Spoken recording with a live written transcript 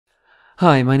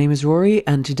Hi, my name is Rory,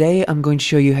 and today I'm going to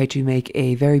show you how to make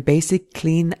a very basic,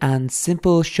 clean, and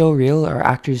simple showreel or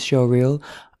actor's showreel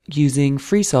using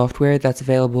free software that's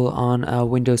available on a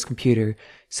Windows computer.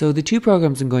 So the two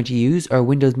programs I'm going to use are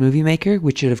Windows Movie Maker,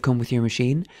 which should have come with your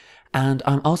machine, and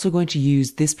I'm also going to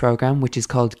use this program, which is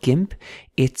called GIMP.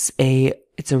 It's a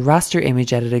raster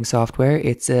image editing software.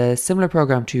 It's a similar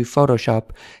program to Photoshop,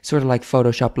 sort of like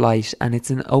Photoshop Lite, and it's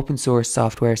an open source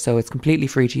software, so it's completely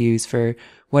free to use for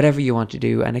whatever you want to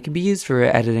do, and it can be used for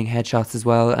editing headshots as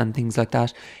well and things like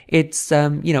that. It's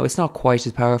it's not quite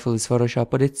as powerful as Photoshop,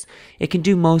 but it can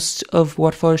do most of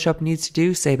what Photoshop needs to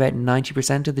do, say about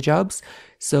 90% of the jobs.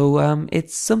 So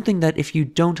it's something that if you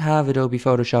don't have Adobe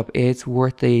Photoshop, it's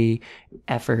worth the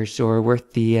effort or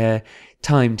worth the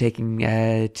time taking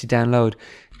to download.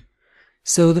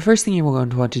 So the first thing you're going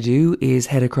to want to do is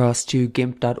head across to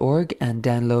gimp.org and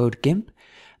download GIMP.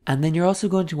 And then you're also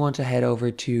going to want to head over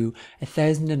to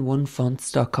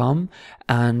 1001fonts.com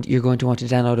and you're going to want to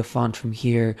download a font from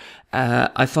here.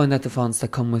 I find that the fonts that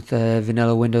come with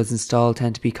vanilla Windows installed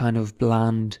tend to be kind of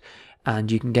bland,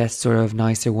 and you can get sort of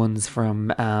nicer ones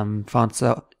from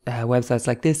websites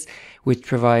like this, which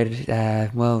provide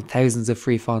thousands of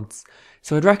free fonts.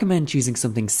 So I'd recommend choosing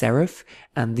something serif,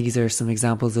 and these are some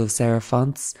examples of serif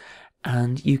fonts.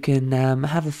 And you can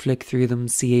have a flick through them,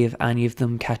 see if any of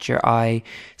them catch your eye.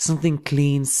 Something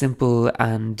clean, simple,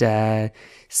 and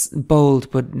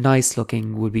bold but nice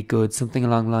looking would be good. Something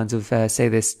along the lines of, say,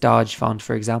 this Dodge font,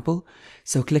 for example.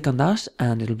 So click on that,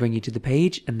 and it'll bring you to the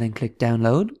page, and then click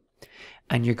download.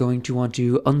 And you're going to want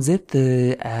to unzip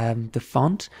the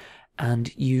font,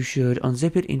 and you should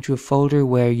unzip it into a folder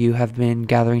where you have been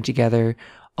gathering together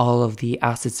all of the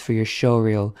assets for your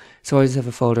showreel. So I just have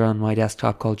a folder on my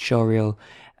desktop called Showreel,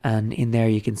 and in there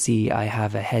you can see I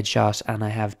have a headshot and I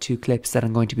have two clips that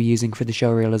I'm going to be using for the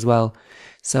showreel as well.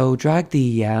 So drag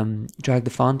the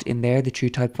font in there, the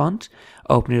TrueType font,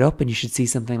 open it up, and you should see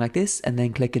something like this, and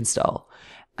then click install.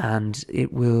 And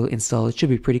it will install. It should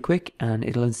be pretty quick, and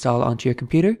it'll install onto your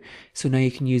computer. So now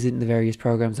you can use it in the various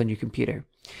programs on your computer.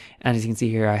 And as you can see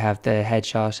here, I have the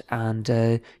headshot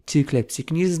and two clips. You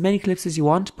can use as many clips as you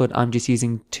want, but I'm just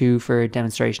using two for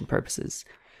demonstration purposes.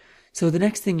 So the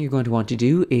next thing you're going to want to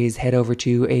do is head over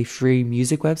to a free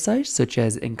music website such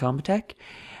as Incompetech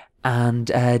and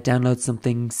download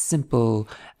something simple,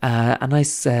 a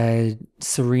nice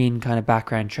serene kind of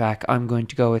background track. I'm going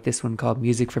to go with this one called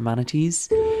Music for Manatees.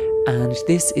 And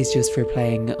this is just for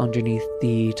playing underneath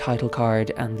the title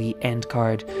card and the end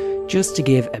card, just to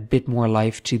give a bit more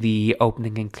life to the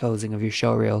opening and closing of your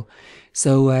showreel.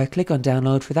 So click on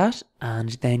download for that, and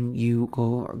then you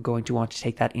are going to want to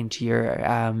take that into your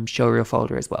showreel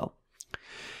folder as well.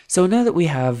 So now that we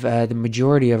have the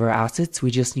majority of our assets,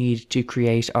 we just need to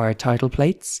create our title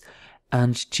plates.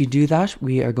 And to do that,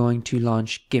 we are going to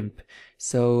launch GIMP.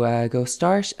 So go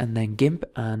start and then GIMP,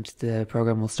 and the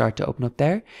program will start to open up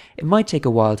there. It might take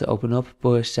a while to open up,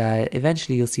 but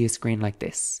eventually you'll see a screen like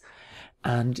this.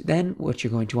 And then what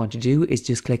you're going to want to do is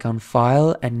just click on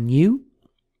File and New,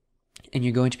 and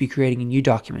you're going to be creating a new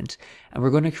document. And we're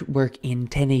going to work in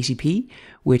 1080p,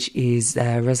 which is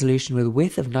a resolution with a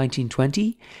width of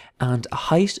 1920 and a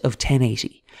height of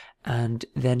 1080. And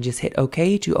then just hit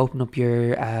OK to open up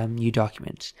your new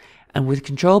document. And with the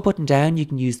control button down, you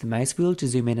can use the mouse wheel to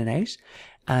zoom in and out,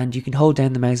 and you can hold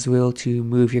down the mouse wheel to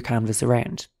move your canvas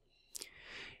around.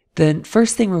 The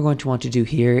first thing we're going to want to do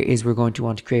here is we're going to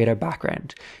want to create our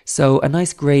background. So a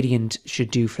nice gradient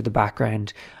should do for the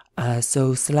background.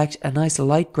 So select a nice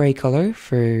light grey colour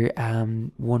for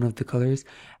one of the colours,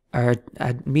 or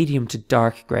a medium to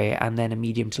dark grey, and then a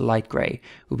medium to light grey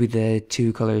will be the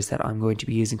two colours that I'm going to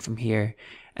be using from here.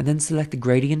 And then select the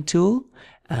gradient tool,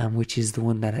 which is the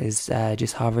one that is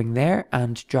just hovering there,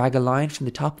 and drag a line from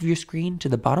the top of your screen to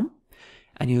the bottom,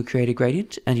 and you'll create a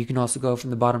gradient. And you can also go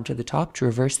from the bottom to the top to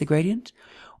reverse the gradient.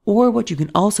 Or what you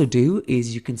can also do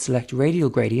is you can select radial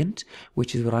gradient,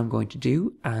 which is what I'm going to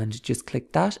do, and just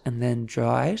click that and then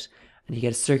draw out, and you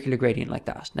get a circular gradient like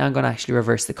that. Now I'm going to actually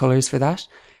reverse the colours for that,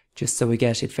 just so we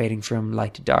get it fading from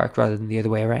light to dark rather than the other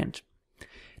way around.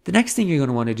 The next thing you're going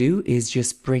to want to do is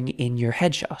just bring in your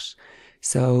headshot.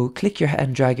 So click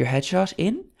and drag your headshot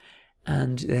in,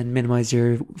 and then minimize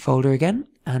your folder again,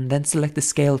 and then select the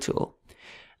scale tool.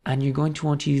 And you're going to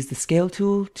want to use the scale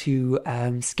tool to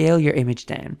scale your image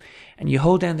down. And you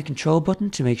hold down the control button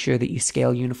to make sure that you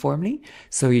scale uniformly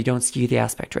so you don't skew the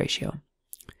aspect ratio.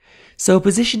 So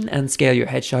position and scale your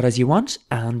headshot as you want,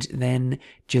 and then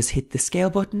just hit the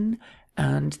scale button,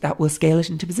 and that will scale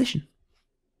it into position.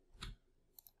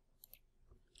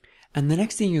 And the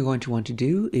next thing you're going to want to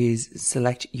do is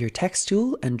select your text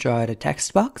tool and draw out a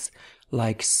text box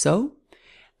like so.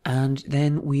 And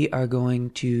then we are going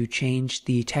to change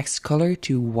the text color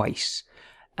to white.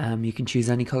 You can choose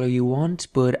any color you want,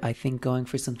 but I think going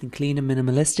for something clean and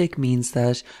minimalistic means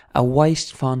that a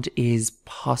white font is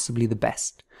possibly the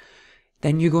best.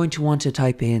 Then you're going to want to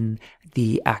type in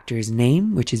the actor's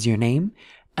name, which is your name,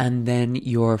 and then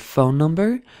your phone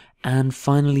number, and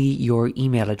finally your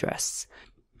email address.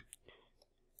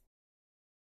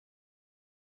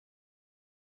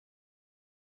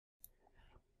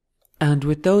 And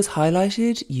with those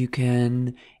highlighted, you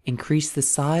can increase the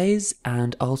size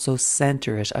and also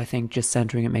center it. I think just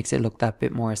centering it makes it look that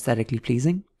bit more aesthetically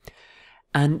pleasing.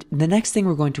 And the next thing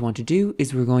we're going to want to do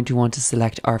is we're going to want to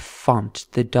select our font,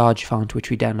 the Dodge font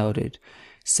which we downloaded.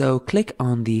 So click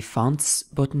on the fonts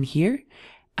button here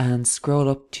and scroll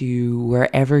up to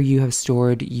wherever you have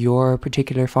stored your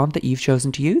particular font that you've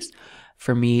chosen to use.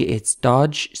 For me, it's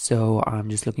Dodge, so I'm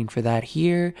just looking for that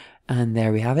here, and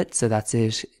there we have it. So that's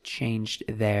it, changed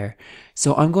there.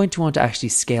 So I'm going to want to actually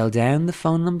scale down the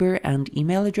phone number and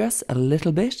email address a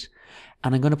little bit,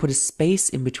 and I'm going to put a space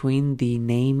in between the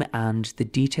name and the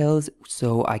details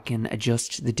so I can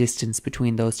adjust the distance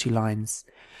between those two lines.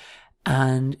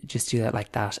 And just do that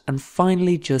like that. And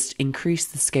finally, just increase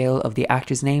the scale of the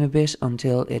actor's name a bit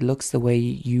until it looks the way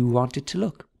you want it to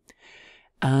look.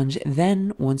 And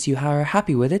then once you are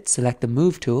happy with it, select the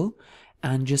Move tool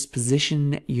and just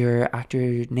position your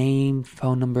actor name,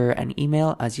 phone number, and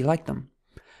email as you like them.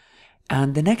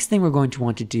 And the next thing we're going to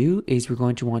want to do is we're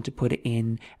going to want to put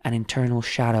in an internal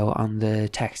shadow on the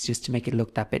text just to make it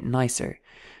look that bit nicer.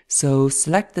 So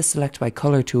select the Select by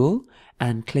Color tool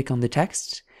and click on the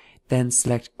text. Then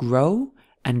select Grow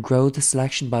and grow the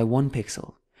selection by 1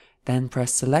 pixel. Then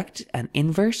press Select and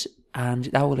Invert, and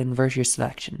that will invert your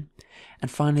selection. And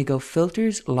finally go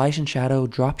Filters, Light and Shadow,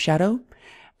 Drop Shadow.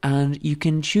 And you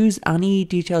can choose any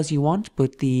details you want,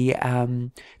 but the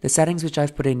settings which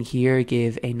I've put in here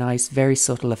give a nice, very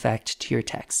subtle effect to your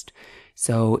text.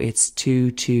 So it's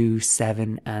 2, 2,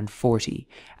 7, and 40.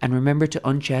 And remember to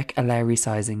uncheck Allow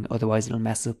Resizing, otherwise it'll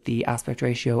mess up the aspect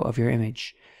ratio of your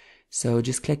image. So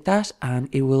just click that and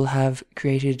it will have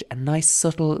created a nice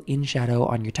subtle in shadow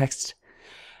on your text.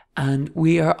 And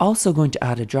we are also going to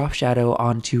add a drop shadow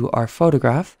onto our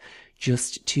photograph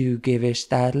just to give it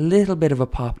that little bit of a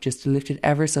pop, just to lift it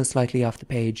ever so slightly off the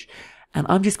page. And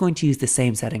I'm just going to use the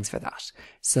same settings for that.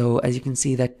 So as you can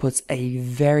see, that puts a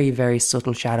very, very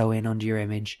subtle shadow in under your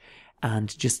image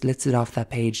and just lifts it off that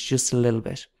page just a little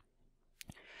bit.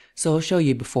 So I'll show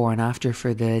you before and after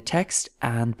for the text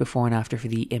and before and after for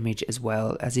the image as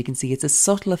well. As you can see, it's a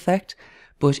subtle effect,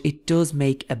 but it does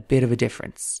make a bit of a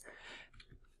difference.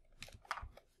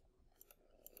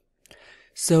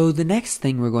 So the next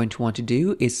thing we're going to want to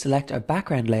do is select our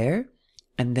background layer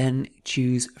and then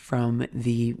choose from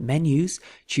the menus,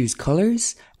 choose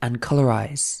colors and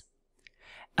colorize.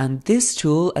 And this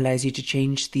tool allows you to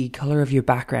change the color of your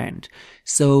background.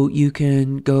 So you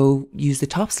can go use the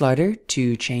top slider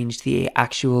to change the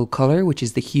actual color, which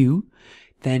is the hue,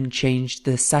 then change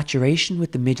the saturation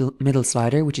with the middle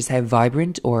slider, which is how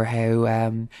vibrant or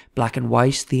how black and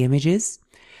white the image is.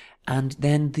 And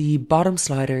then the bottom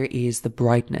slider is the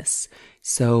brightness.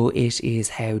 So it is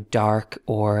how dark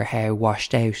or how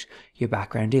washed out your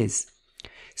background is.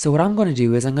 So what I'm going to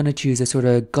do is I'm going to choose a sort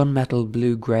of gunmetal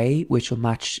blue-grey, which will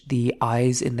match the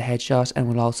eyes in the headshot and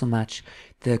will also match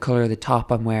the colour of the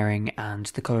top I'm wearing and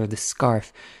the colour of the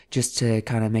scarf, just to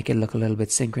kind of make it look a little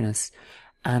bit synchronous.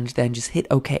 And then just hit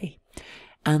OK.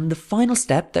 And the final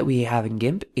step that we have in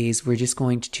GIMP is we're just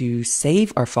going to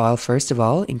save our file first of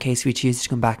all, in case we choose to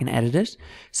come back and edit it.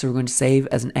 So we're going to save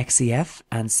as an XCF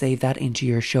and save that into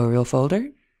your Showreel folder.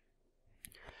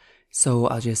 So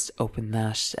I'll just open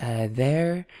that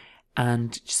there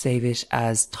and save it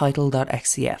as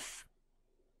title.xcf.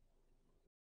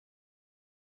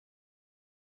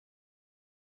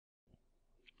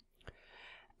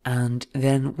 And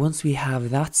then once we have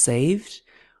that saved,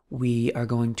 we are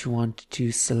going to want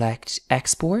to select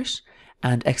export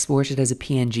and export it as a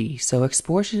PNG. So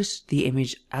export it, the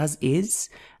image as is,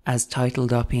 as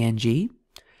title.png.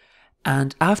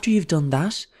 And after you've done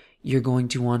that, you're going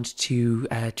to want to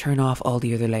turn off all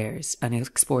the other layers and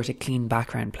export a clean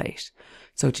background plate.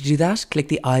 So to do that, click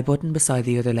the I button beside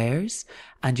the other layers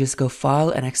and just go File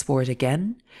and Export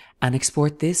again and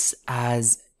export this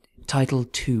as Title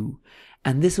 2.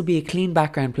 And this will be a clean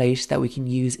background plate that we can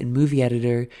use in Movie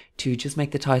Editor to just make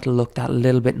the title look that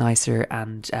little bit nicer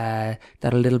and that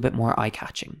a little bit more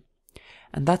eye-catching.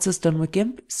 And that's us done with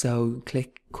GIMP. So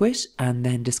click Quit and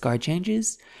then Discard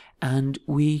Changes. And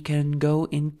we can go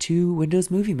into Windows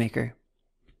Movie Maker.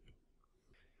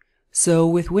 So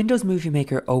with Windows Movie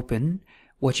Maker open,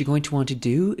 What you're going to want to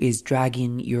do is drag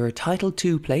in your title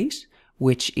 2 plate,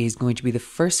 which is going to be the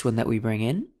first one that we bring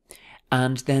in,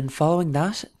 and then following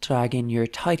that, drag in your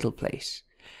title plate.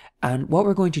 And what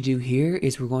we're going to do here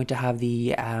is we're going to have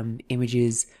the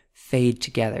images fade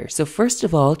together. So first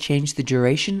of all, change the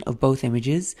duration of both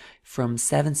images from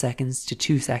 7 seconds to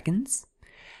 2 seconds.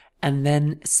 And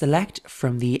then select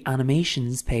from the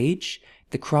animations page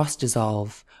the cross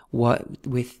dissolve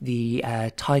with the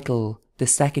title, the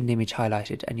second image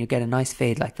highlighted, and you'll get a nice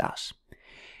fade like that.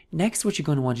 Next, what you're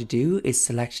going to want to do is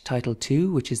select title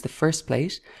 2, which is the first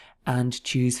plate, and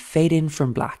choose fade in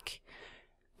from black.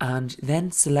 And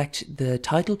then select the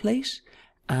title plate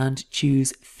and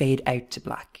choose fade out to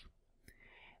black.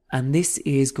 And this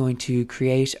is going to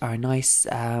create our nice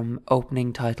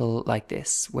opening title like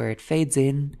this, where it fades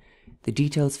in, the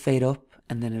details fade up,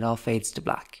 and then it all fades to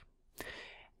black.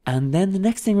 And then the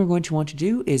next thing we're going to want to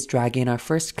do is drag in our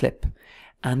first clip.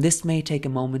 And this may take a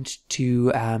moment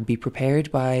to be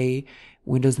prepared by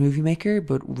Windows Movie Maker,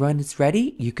 but when it's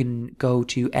ready, you can go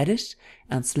to Edit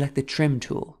and select the Trim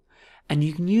tool. And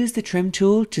you can use the Trim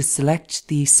tool to select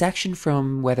the section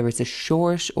from whether it's a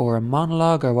short or a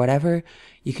monologue or whatever.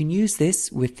 You can use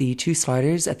this with the two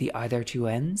sliders at the either two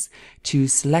ends to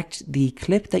select the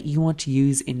clip that you want to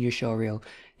use in your showreel.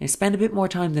 Now spend a bit more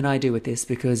time than I do with this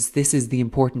because this is the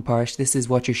important part. This is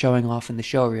what you're showing off in the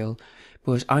showreel.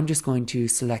 But I'm just going to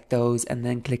select those and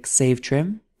then click Save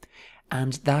Trim.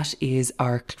 And that is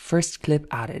our first clip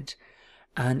added.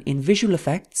 And in visual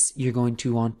effects, you're going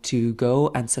to want to go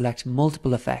and select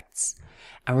multiple effects.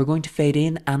 And we're going to fade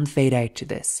in and fade out to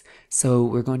this. So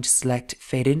we're going to select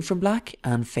fade in from black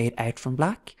and fade out from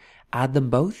black, add them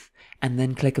both, and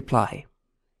then click apply.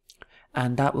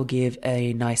 And that will give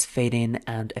a nice fade in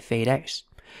and a fade out.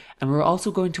 And we're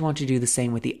also going to want to do the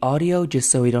same with the audio, just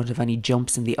so we don't have any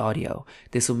jumps in the audio.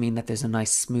 This will mean that there's a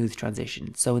nice smooth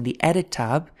transition. So in the Edit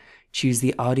tab, choose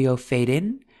the audio fade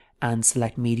in and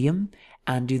select medium,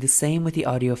 and do the same with the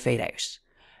audio fade out.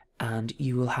 And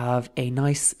you will have a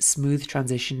nice smooth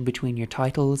transition between your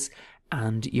titles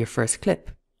and your first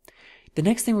clip. The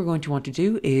next thing we're going to want to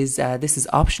do is, this is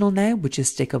optional now, but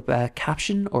just stick up a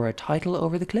caption or a title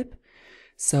over the clip.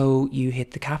 So you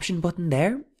hit the caption button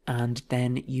there, and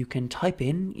then you can type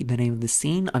in the name of the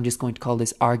scene. I'm just going to call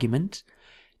this argument.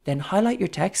 Then highlight your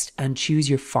text and choose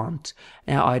your font.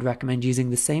 Now I'd recommend using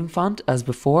the same font as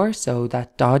before, so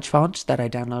that Dodge font that I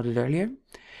downloaded earlier.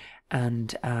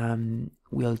 And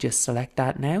we'll just select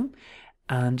that now.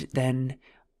 And then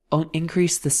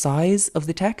increase the size of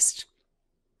the text.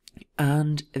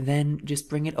 And then just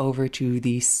bring it over to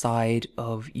the side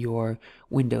of your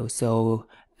window. So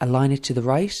align it to the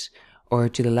right, or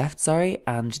to the left, sorry,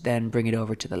 and then bring it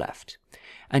over to the left.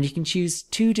 And you can choose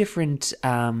two different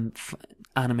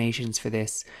animations for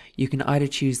this. You can either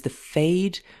choose the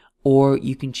fade or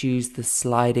you can choose the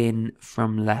slide in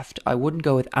from left. I wouldn't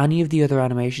go with any of the other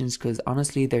animations because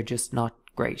honestly they're just not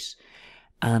great.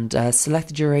 And select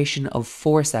the duration of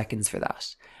 4 seconds for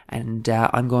that. And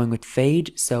I'm going with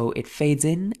fade, so it fades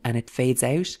in and it fades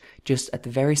out just at the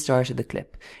very start of the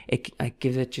clip. I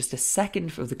give it just a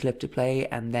second for the clip to play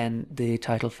and then the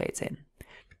title fades in.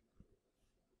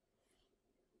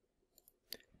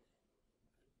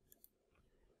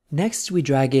 Next, we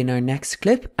drag in our next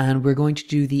clip and we're going to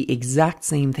do the exact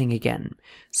same thing again.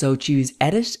 So choose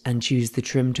Edit and choose the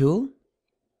Trim tool.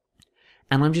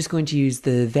 And I'm just going to use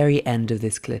the very end of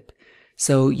this clip.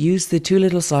 So use the two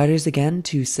little sliders again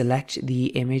to select the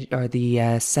image or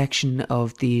the section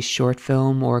of the short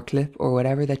film or clip or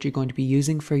whatever that you're going to be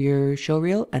using for your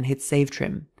showreel and hit Save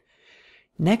Trim.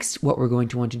 Next, what we're going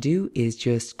to want to do is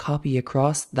just copy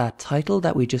across that title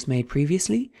that we just made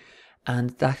previously.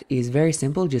 And that is very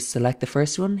simple. Just select the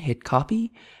first one, hit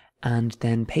copy, and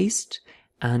then paste.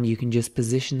 And you can just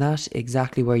position that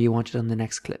exactly where you want it on the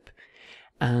next clip.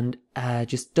 And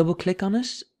just double click on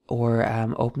it or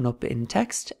open up in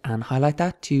text and highlight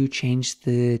that to change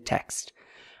the text.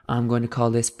 I'm going to call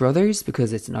this brothers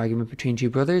because it's an argument between two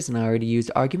brothers and I already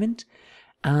used argument.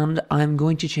 And I'm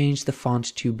going to change the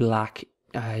font to black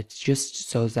just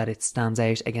so that it stands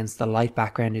out against the light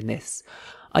background in this.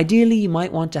 Ideally, you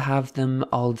might want to have them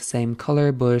all the same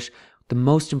color, but the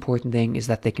most important thing is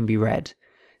that they can be read.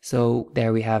 So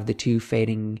there we have the two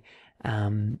fading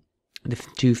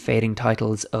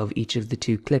titles of each of the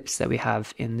two clips that we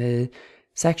have in the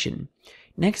section.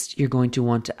 Next, you're going to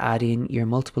want to add in your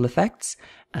multiple effects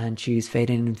and choose fade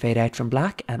in and fade out from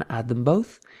black and add them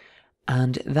both.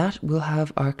 And that will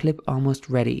have our clip almost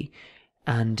ready.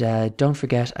 And don't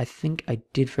forget, I think I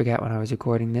did forget when I was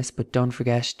recording this, but don't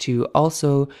forget to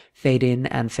also fade in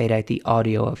and fade out the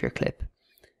audio of your clip.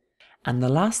 And the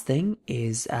last thing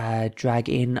is drag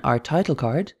in our title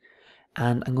card,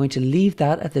 and I'm going to leave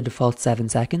that at the default 7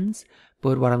 seconds.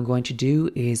 But what I'm going to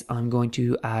do is I'm going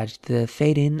to add the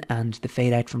fade in and the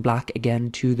fade out from black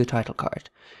again to the title card.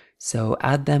 So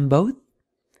add them both,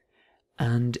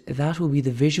 and that will be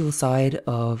the visual side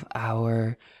of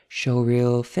our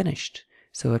showreel finished.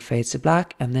 So it fades to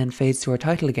black and then fades to our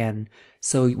title again.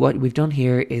 So what we've done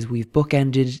here is we've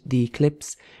bookended the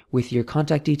clips with your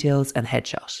contact details and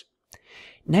headshot.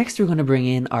 Next, we're going to bring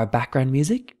in our background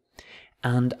music,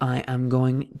 and I am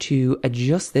going to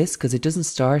adjust this because it doesn't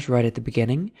start right at the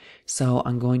beginning. So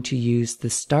I'm going to use the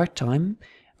start time,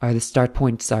 or the start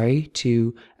point, sorry,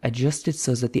 to adjust it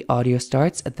so that the audio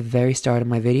starts at the very start of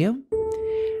my video.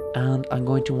 And I'm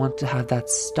going to want to have that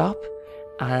stop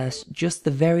at just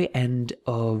the very end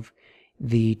of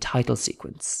the title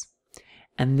sequence.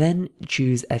 And then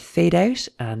choose a fade out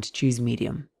and choose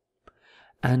medium.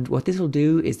 And what this will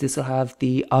do is this will have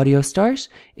the audio start,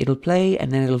 it'll play,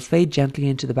 and then it'll fade gently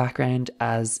into the background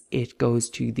as it goes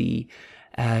to the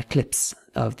clips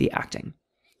of the acting.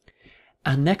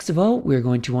 And next of all, we're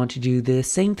going to want to do the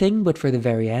same thing, but for the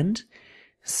very end.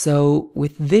 So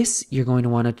with this, you're going to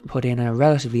want to put in a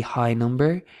relatively high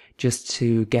number just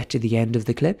to get to the end of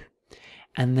the clip,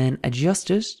 and then adjust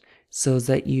it so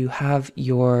that you have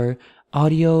your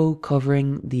audio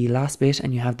covering the last bit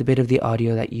and you have the bit of the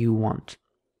audio that you want.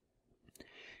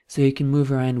 So you can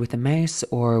move around with the mouse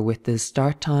or with the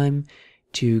start time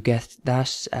to get that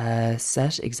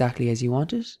set exactly as you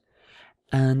want it.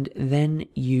 And then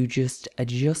you just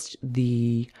adjust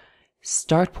the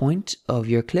start point of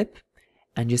your clip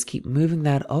and just keep moving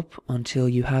that up until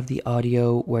you have the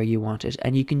audio where you want it.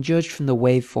 And you can judge from the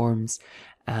waveforms,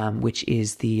 which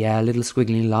is the little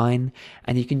squiggly line,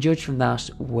 and you can judge from that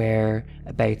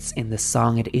whereabouts in the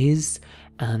song it is.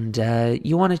 And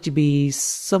you want it to be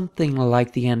something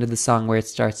like the end of the song where it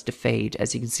starts to fade,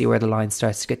 as you can see where the line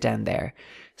starts to get down there.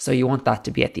 So you want that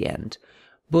to be at the end.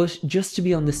 But just to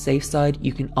be on the safe side,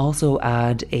 you can also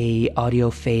add a audio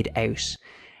fade out.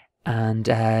 And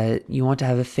you want to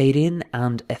have a fade in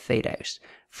and a fade out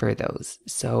for those.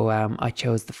 So I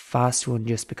chose the fast one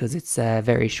just because it's a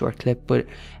very short clip. But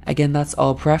again, that's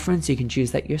all preference. You can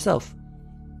choose that yourself.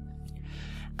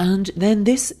 And then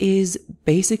this is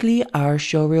basically our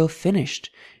showreel finished.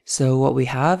 So what we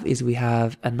have is we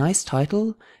have a nice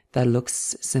title that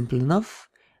looks simple enough,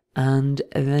 and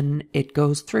then it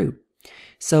goes through.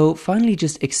 So finally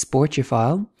just export your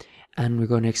file, and we're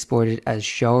going to export it as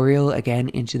showreel again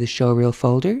into the showreel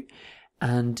folder,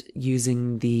 and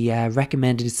using the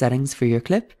recommended settings for your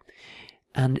clip.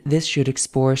 And this should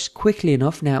export quickly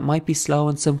enough. Now it might be slow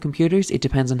on some computers, it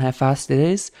depends on how fast it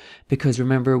is, because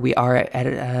remember we are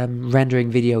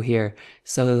rendering video here,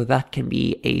 so that can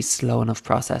be a slow enough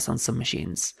process on some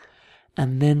machines.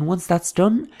 And then once that's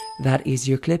done, that is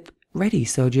your clip ready.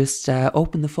 So just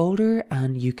open the folder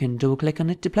and you can double click on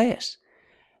it to play it.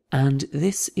 And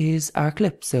this is our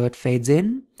clip. So it fades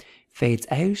in, fades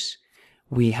out.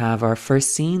 We have our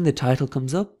first scene, the title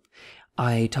comes up.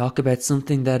 I talk about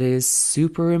something that is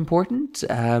super important.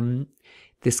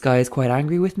 This guy is quite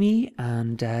angry with me,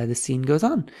 and the scene goes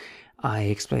on. I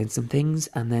explain some things,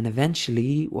 and then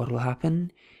eventually what will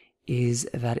happen is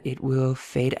that it will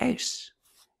fade out.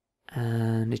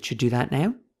 And it should do that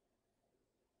now.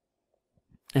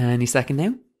 Any second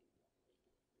now.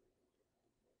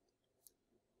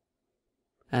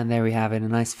 And there we have it, a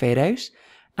nice fade out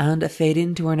and a fade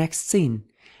into our next scene.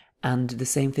 And the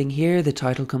same thing here, the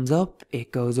title comes up,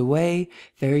 it goes away,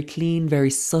 very clean, very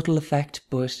subtle effect,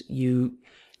 but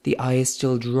the eye is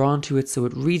still drawn to it, so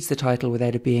it reads the title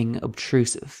without it being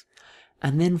obtrusive.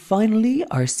 And then finally,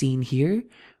 our scene here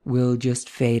will just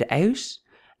fade out,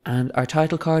 and our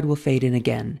title card will fade in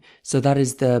again. So that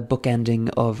is the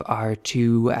bookending of our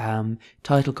two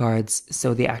title cards,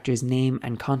 so the actor's name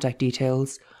and contact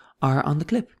details are on the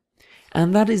clip.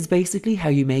 And that is basically how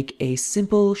you make a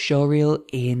simple showreel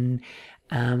in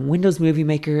Windows Movie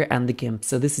Maker and the GIMP.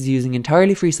 So this is using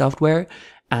entirely free software,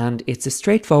 and it's a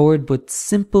straightforward but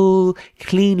simple,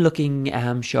 clean looking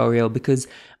showreel, because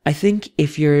I think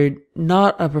if you're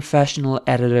not a professional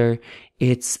editor,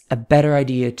 it's a better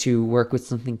idea to work with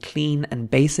something clean and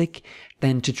basic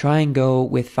than to try and go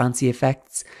with fancy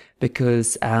effects,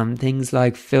 because things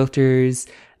like filters,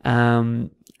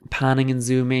 panning and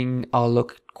zooming all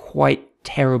look quite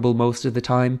terrible most of the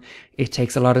time. It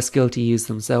takes a lot of skill to use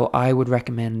them, so I would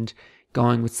recommend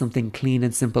going with something clean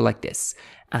and simple like this.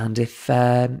 And if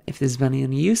there's been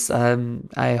any use,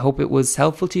 I hope it was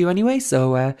helpful to you anyway.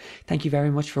 So thank you very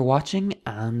much for watching,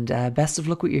 and best of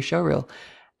luck with your showreel.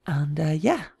 And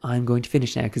yeah, I'm going to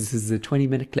finish now because this is a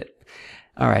 20-minute clip.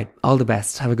 All right. All the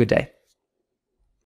best. Have a good day.